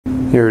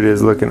Here it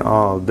is looking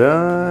all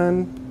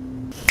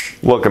done.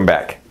 Welcome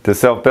back to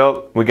Self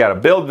Built. We got a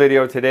build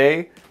video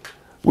today.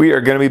 We are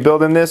going to be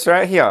building this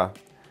right here.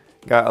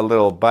 Got a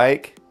little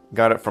bike,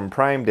 got it from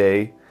Prime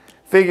Day.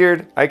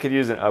 Figured I could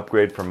use an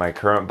upgrade from my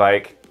current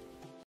bike.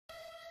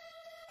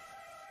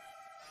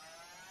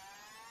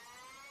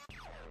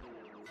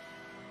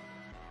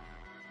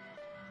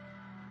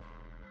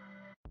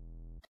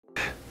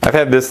 I've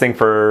had this thing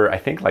for I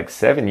think like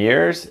 7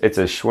 years. It's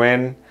a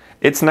Schwinn.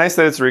 It's nice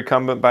that it's a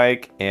recumbent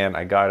bike, and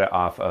I got it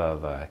off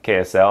of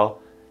KSL.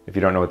 If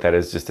you don't know what that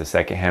is, just a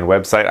secondhand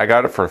website. I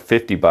got it for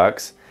 50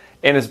 bucks,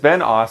 and it's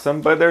been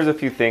awesome, but there's a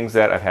few things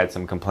that I've had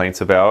some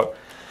complaints about.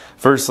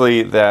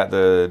 Firstly, that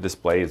the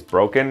display is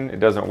broken. It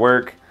doesn't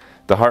work.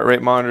 The heart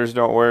rate monitors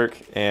don't work,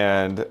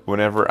 and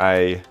whenever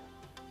I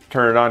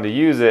turn it on to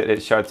use it,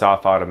 it shuts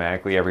off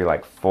automatically every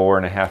like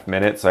 4.5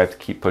 minutes, so I have to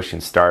keep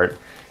pushing start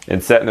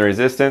and setting the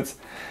resistance.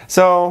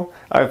 So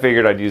I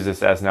figured I'd use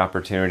this as an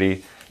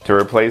opportunity to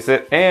replace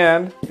it,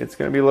 and it's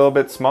going to be a little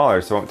bit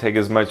smaller, so it won't take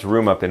as much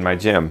room up in my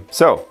gym.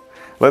 So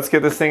let's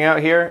get this thing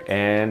out here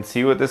and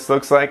see what this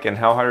looks like and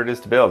how hard it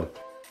is to build.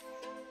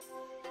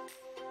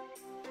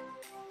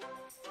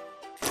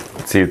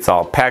 Let's see, it's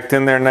all packed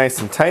in there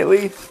nice and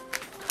tightly.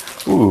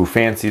 Ooh,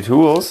 fancy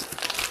tools.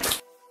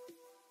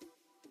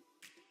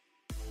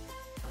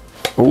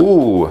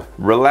 Ooh,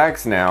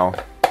 relax now.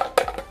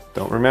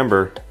 Don't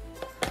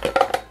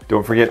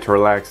forget to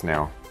relax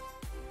now.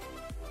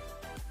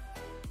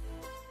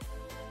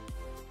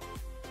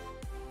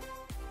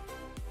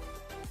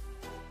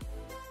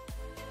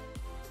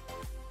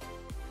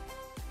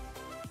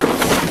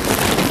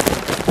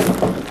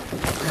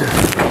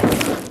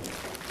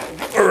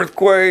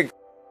 Earthquake!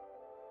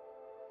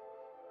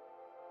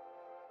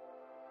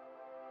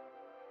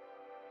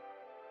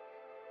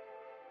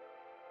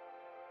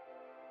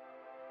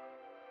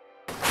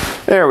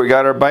 There, we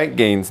got our bike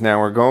gains. Now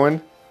we're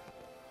going.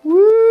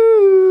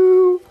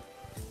 Woo!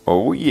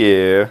 Oh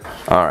yeah.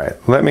 All right,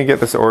 let me get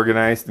this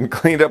organized and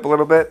cleaned up a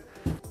little bit.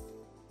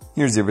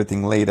 Here's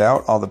everything laid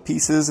out, all the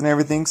pieces and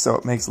everything, so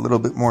it makes a little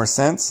bit more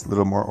sense, a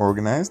little more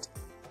organized.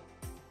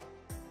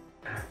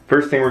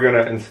 First thing we're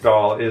gonna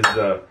install is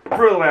the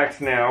Relax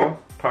Now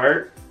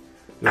part.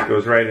 This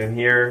goes right in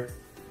here.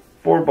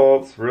 4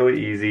 bolts,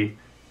 really easy.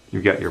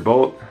 You've got your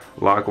bolt,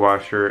 lock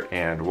washer,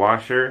 and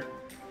washer.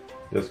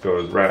 This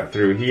goes right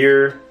through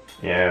here,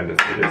 and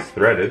it is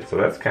threaded, so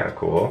that's kind of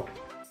cool.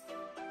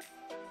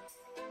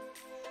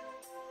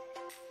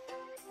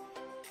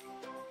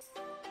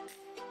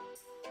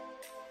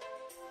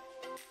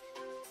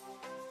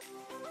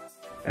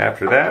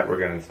 After that, we're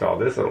gonna install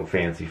this little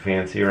fancy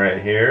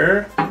right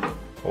here.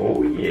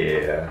 Oh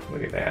yeah,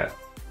 look at that.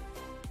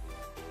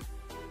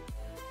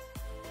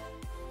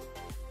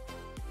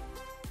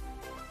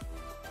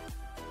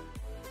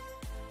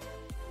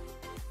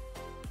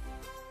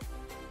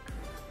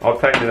 I'll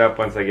tighten it up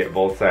once I get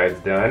both sides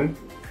done.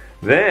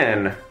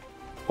 Then,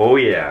 oh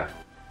yeah,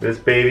 this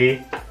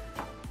baby.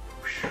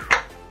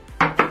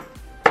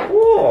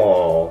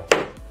 Whoa,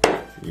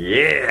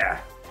 yeah.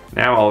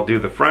 Now I'll do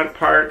the front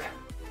part.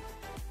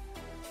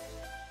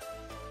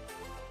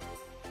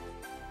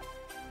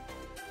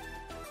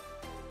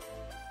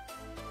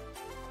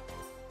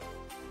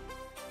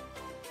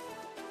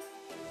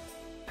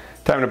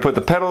 Time to put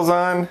the pedals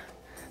on.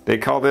 They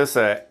call this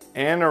an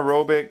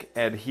anaerobic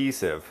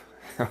adhesive.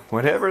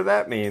 Whatever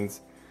that means.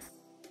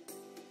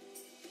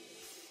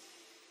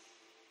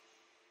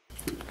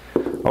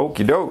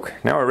 Okie doke,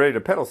 now we're ready to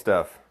pedal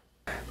stuff.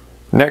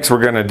 Next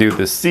we're gonna do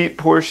the seat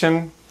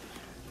portion.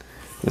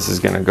 This is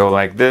gonna go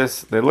like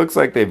this. It looks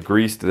like they've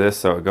greased this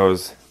so it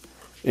goes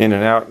in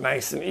and out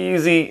nice and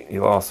easy.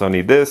 You'll also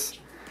need this.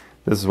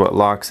 This is what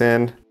locks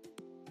in.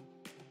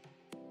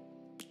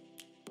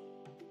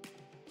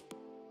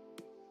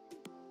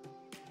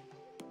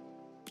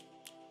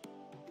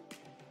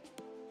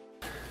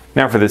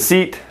 Now for the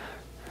seat.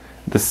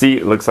 The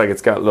seat looks like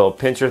it's got little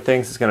pincher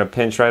things. It's gonna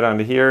pinch right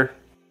onto here.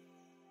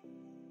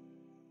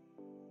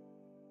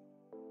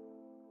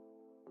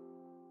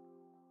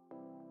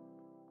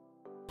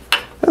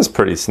 That's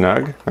pretty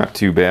snug, not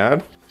too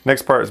bad.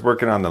 Next part is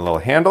working on the little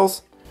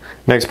handles.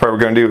 Next part we're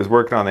gonna do is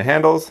working on the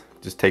handles.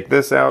 Just take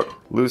this out,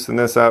 loosen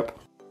this up.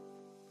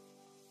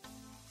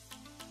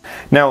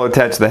 Now we'll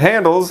attach the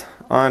handles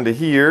onto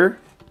here.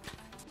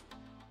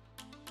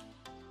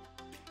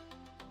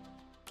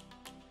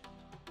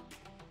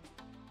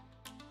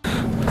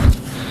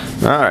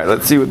 All right,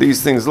 let's see what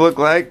these things look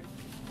like.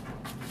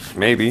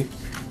 Maybe.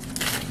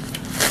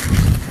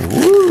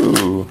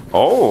 Woo!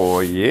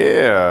 Oh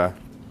yeah!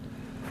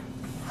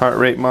 Heart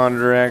rate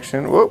monitor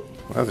action. Whoop!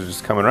 Those are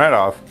just coming right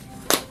off.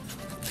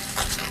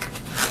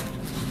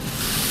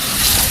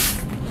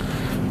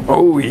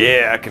 Oh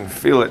yeah, I can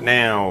feel it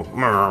now.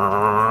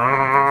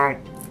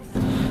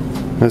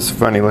 This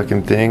funny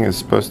looking thing is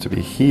supposed to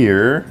be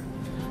here,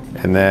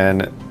 and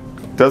then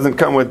it doesn't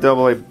come with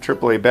AA,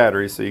 AAA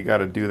batteries, so you got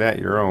to do that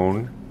your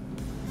own.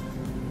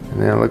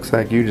 And then it looks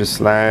like you just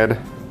slide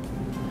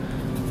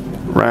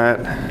right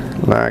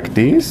like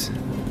these.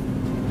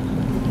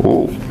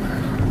 Whoa,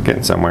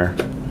 getting somewhere.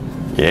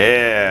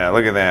 Yeah,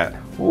 look at that.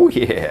 Oh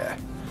yeah.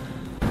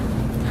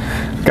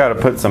 Got to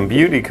put some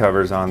beauty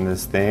covers on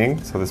this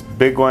thing. So this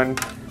big one,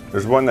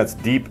 there's one that's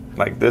deep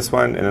like this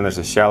one, and then there's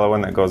a shallow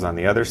one that goes on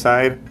the other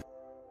side.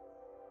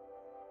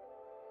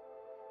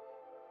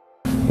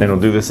 Then we'll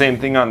do the same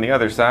thing on the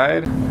other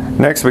side.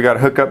 Next, we got to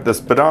hook up the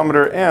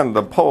speedometer and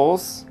the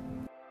pulse.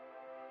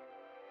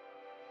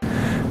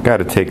 Got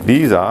to take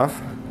these off.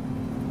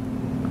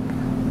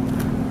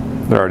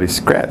 They're already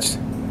scratched.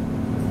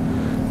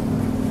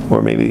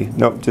 Or maybe,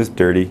 nope, just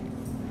dirty.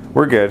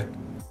 We're good.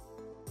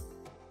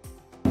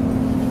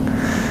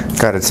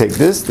 Got to take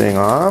this thing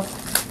off.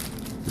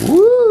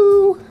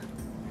 Woo!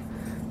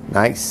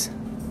 Nice.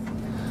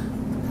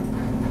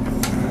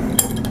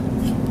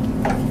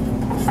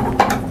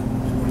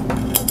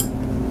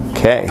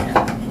 Okay,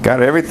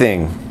 got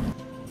everything.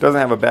 Doesn't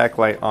have a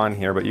backlight on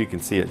here, but you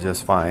can see it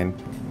just fine.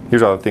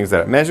 Here's all the things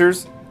that it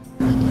measures.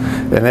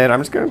 And then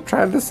I'm just gonna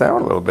try this out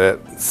a little bit.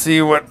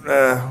 See what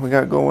we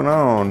got going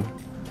on.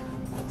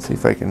 See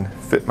if I can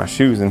fit my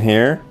shoes in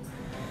here.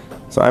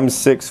 So I'm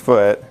 6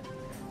 foot. It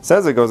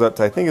says it goes up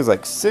to, I think it's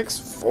like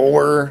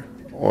 6'4"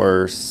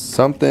 or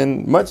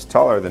something, much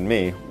taller than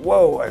me.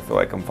 Whoa, I feel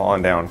like I'm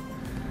falling down.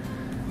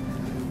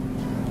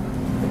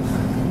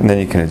 And then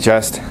you can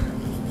adjust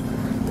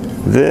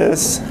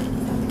this.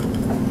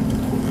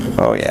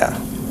 Oh yeah.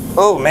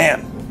 Oh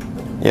man.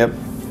 Yep.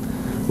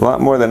 A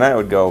lot more than I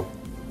would go.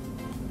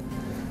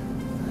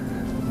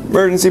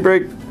 Emergency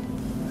brake.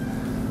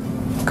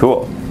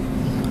 Cool.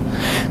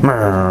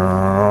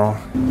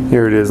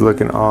 Here it is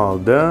looking all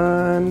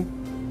done.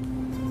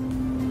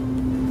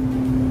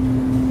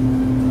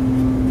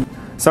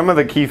 Some of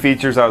the key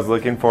features I was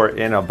looking for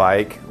in a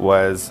bike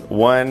was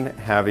one,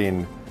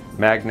 having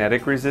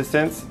magnetic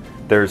resistance.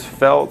 There's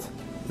felt,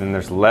 then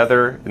there's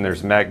leather, and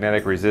there's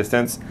magnetic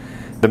resistance.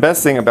 The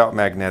best thing about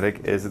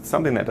magnetic is it's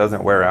something that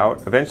doesn't wear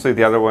out. Eventually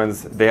the other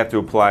ones, they have to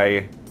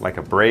apply like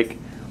a brake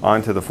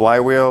onto the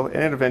flywheel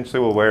and it eventually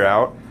will wear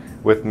out.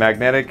 With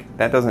magnetic,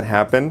 that doesn't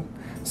happen.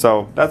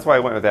 So that's why I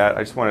went with that.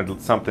 I just wanted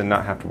something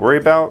not have to worry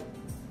about.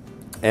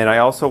 And I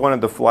also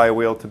wanted the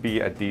flywheel to be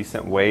a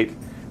decent weight.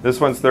 This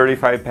one's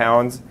 35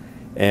 pounds,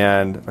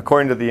 and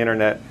according to the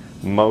internet,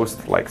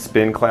 most like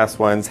spin class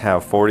ones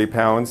have 40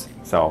 pounds.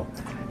 So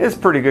it's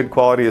pretty good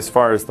quality as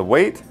far as the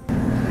weight.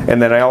 And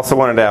then I also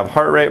wanted to have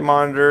heart rate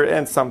monitor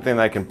and something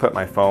that I can put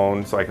my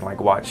phone so I can like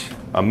watch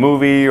a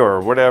movie or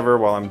whatever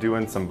while I'm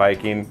doing some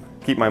biking.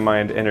 Keep my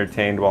mind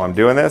entertained while I'm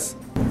doing this.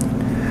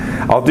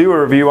 I'll do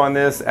a review on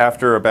this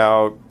after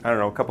about, I don't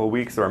know, a couple of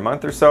weeks or a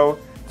month or so,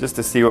 just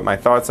to see what my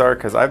thoughts are,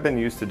 because I've been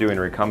used to doing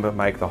a recumbent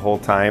bike the whole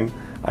time.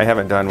 I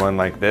haven't done one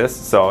like this,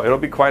 so it'll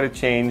be quite a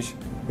change.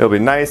 It'll be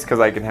nice because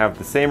I can have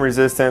the same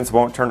resistance,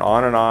 won't turn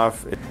on and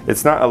off.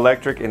 It's not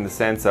electric in the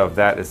sense of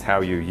that is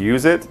how you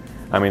use it.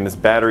 I mean, this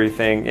battery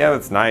thing, yeah,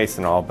 that's nice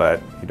and all,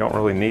 but you don't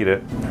really need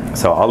it.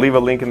 So I'll leave a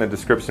link in the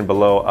description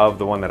below of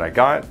the one that I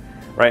got.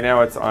 Right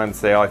now it's on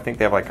sale. I think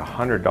they have like a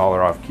 $100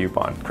 off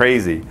coupon.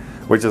 Crazy,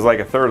 which is like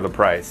a third of the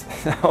price.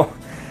 So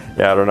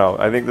yeah, I don't know.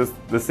 I think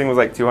this thing was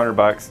like 200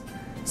 bucks.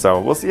 So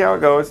we'll see how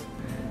it goes.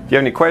 If you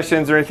have any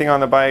questions or anything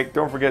on the bike,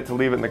 don't forget to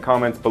leave it in the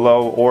comments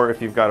below. Or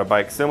if you've got a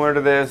bike similar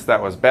to this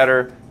that was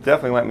better,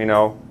 definitely let me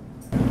know.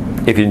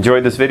 If you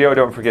enjoyed this video,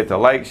 don't forget to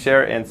like,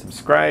 share, and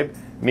subscribe.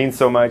 It means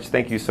so much.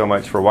 Thank you so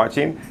much for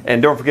watching.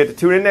 And don't forget to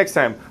tune in next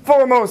time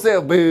for more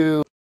sale.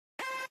 Boo!